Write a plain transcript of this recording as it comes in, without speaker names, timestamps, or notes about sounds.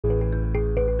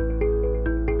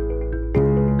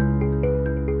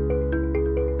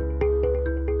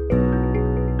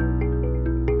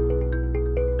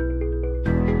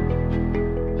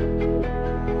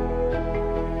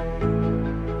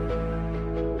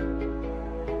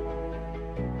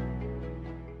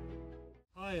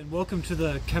Welcome to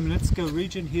the Kamenets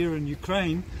region here in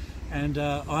Ukraine, and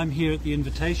I'm here at the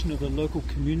invitation of the local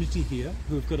community here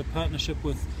who have got a partnership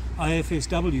with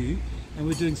IFSW, and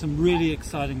we're doing some really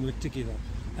exciting work together.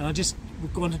 And I just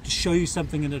wanted to show you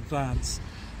something in advance.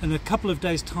 In a couple of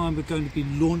days' time we're going to be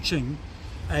launching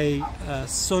a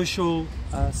social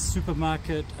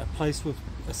supermarket, a place with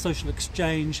a social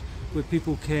exchange where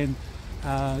people can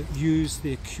use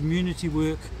their community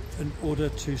work in order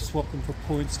to swap them for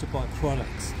points to buy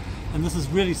products. And this is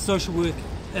really social work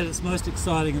at its most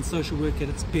exciting and social work at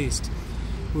its best.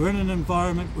 We're in an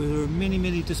environment where there are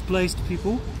many displaced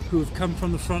people who have come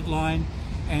from the front line,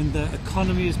 and the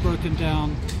economy is broken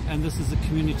down, and this is a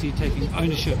community taking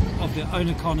ownership of their own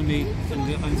economy and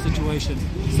their own situation,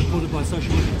 supported by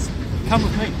social workers. Come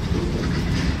with me.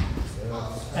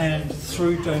 And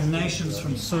through donations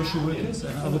from social workers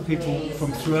and other people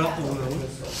from throughout the world,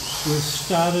 we've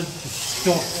started the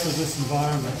stock for this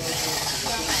environment.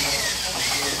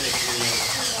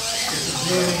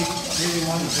 It's really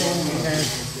wonderful. We have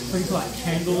things like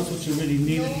candles, which are really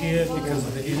needed here because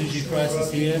of the energy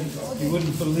crisis here. You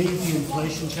wouldn't believe the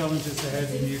inflation challenges they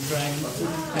have in Ukraine,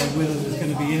 and whether there's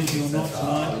going to be energy or not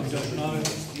tonight, we don't know.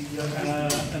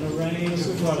 And a range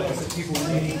of products that people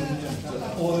need: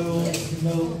 oils,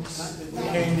 milks,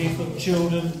 candy for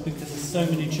children, because there's so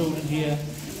many children here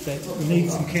that need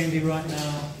some candy right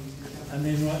now. And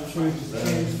then right through to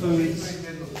canned foods,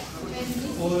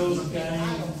 oils again,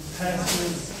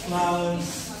 pastas, flours,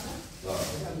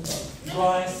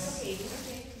 rice,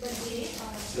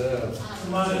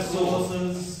 tomato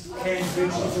sauces, canned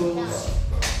vegetables.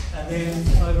 And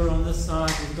then over on this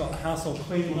side we've got household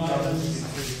cleaning items,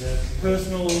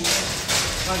 personal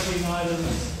hygiene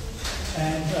items,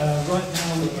 and right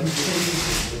now we can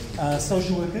see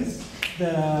social workers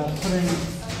that are putting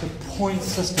the point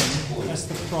system as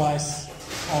the price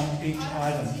on each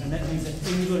item. And that means that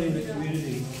anybody in the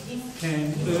community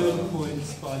can earn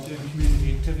points by doing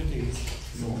community activities,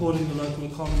 supporting the local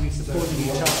economy, supporting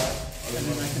each other, and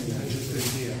then they can purchase food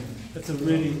here. It's a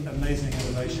really amazing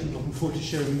innovation. Looking forward to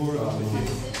sharing more of it with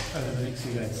you over the next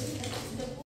few days.